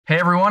Hey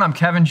everyone, I'm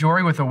Kevin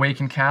Jorrey with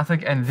Awaken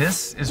Catholic, and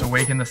this is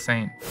Awaken the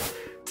Saint.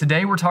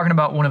 Today we're talking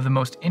about one of the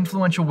most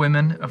influential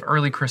women of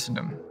early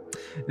Christendom.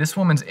 This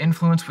woman's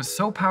influence was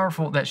so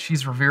powerful that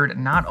she's revered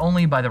not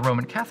only by the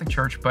Roman Catholic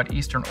Church, but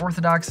Eastern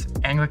Orthodox,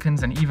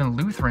 Anglicans, and even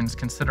Lutherans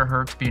consider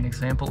her to be an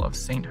example of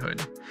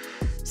sainthood.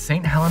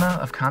 Saint Helena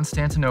of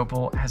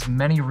Constantinople has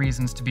many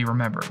reasons to be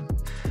remembered,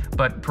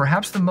 but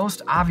perhaps the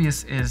most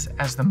obvious is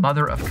as the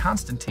mother of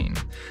Constantine,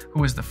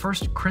 who was the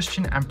first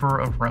Christian emperor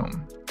of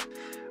Rome.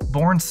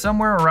 Born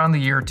somewhere around the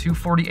year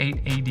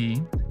 248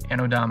 AD,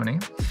 Anno Domini,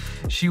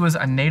 she was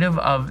a native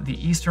of the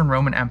Eastern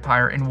Roman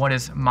Empire in what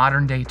is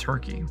modern-day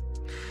Turkey.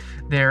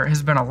 There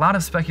has been a lot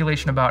of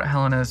speculation about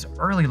Helena's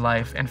early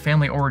life and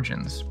family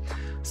origins.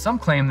 Some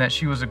claim that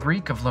she was a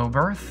Greek of low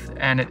birth,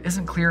 and it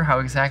isn't clear how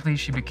exactly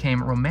she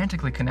became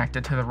romantically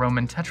connected to the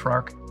Roman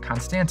tetrarch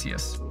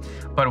Constantius.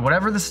 But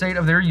whatever the state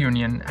of their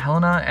union,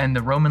 Helena and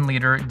the Roman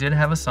leader did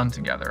have a son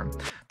together,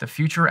 the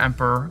future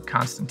emperor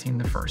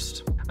Constantine I.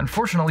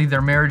 Unfortunately,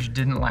 their marriage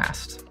didn't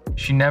last.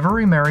 She never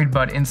remarried,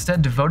 but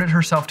instead devoted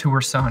herself to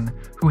her son,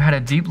 who had a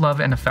deep love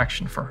and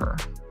affection for her.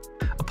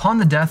 Upon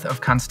the death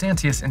of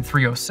Constantius in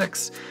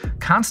 306,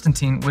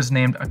 Constantine was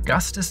named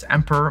Augustus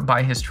Emperor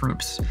by his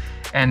troops,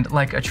 and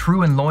like a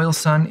true and loyal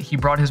son, he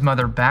brought his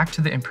mother back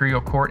to the imperial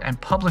court and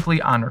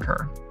publicly honored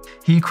her.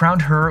 He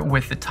crowned her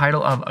with the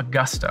title of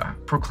Augusta,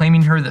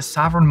 proclaiming her the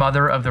sovereign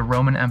mother of the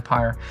Roman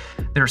Empire.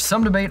 There's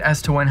some debate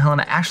as to when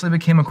Helena actually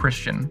became a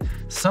Christian.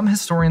 Some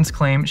historians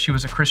claim she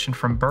was a Christian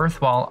from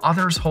birth, while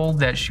others hold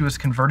that she was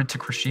converted to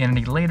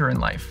Christianity later in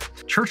life.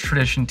 Church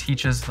tradition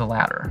teaches the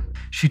latter.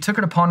 She took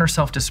it upon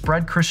herself to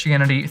spread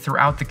Christianity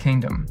throughout the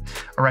kingdom,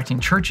 erecting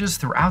churches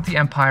throughout the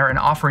empire and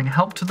offering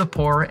help to the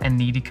poor and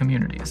needy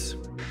communities.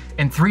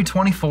 In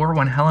 324,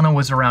 when Helena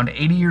was around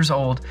 80 years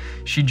old,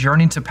 she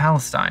journeyed to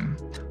Palestine.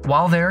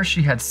 While there,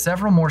 she had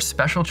several more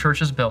special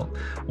churches built,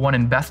 one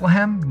in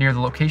Bethlehem, near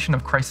the location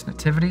of Christ's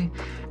Nativity,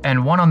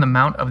 and one on the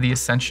Mount of the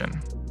Ascension.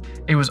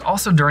 It was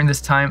also during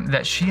this time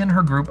that she and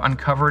her group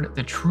uncovered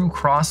the true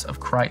cross of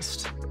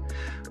Christ.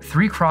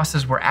 3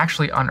 crosses were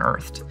actually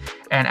unearthed,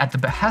 and at the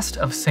behest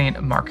of Saint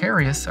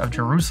Macarius of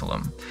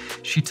Jerusalem,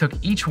 she took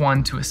each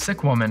one to a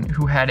sick woman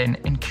who had an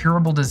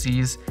incurable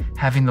disease,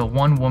 having the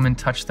one woman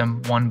touch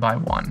them one by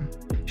one.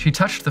 She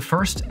touched the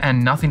first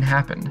and nothing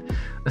happened.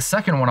 The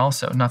second one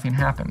also, nothing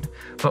happened.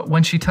 But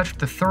when she touched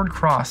the 3rd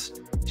cross,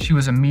 she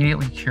was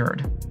immediately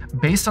cured.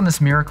 Based on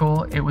this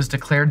miracle, it was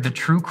declared the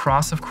true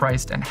cross of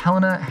Christ, and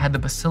Helena had the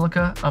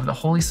Basilica of the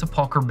Holy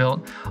Sepulchre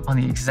built on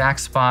the exact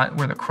spot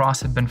where the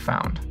cross had been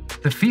found.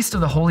 The Feast of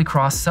the Holy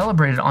Cross,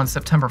 celebrated on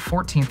September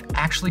 14th,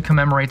 actually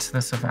commemorates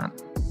this event.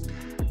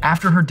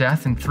 After her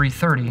death in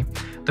 330,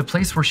 the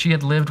place where she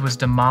had lived was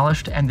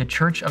demolished and the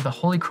Church of the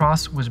Holy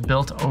Cross was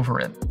built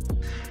over it.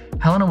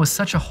 Helena was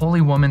such a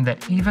holy woman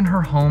that even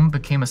her home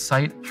became a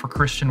site for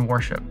Christian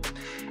worship.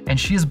 And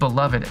she is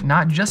beloved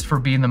not just for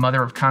being the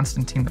mother of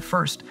Constantine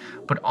I,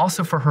 but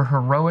also for her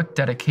heroic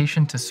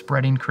dedication to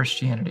spreading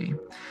Christianity.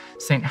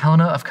 Saint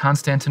Helena of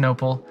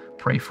Constantinople,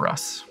 pray for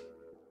us.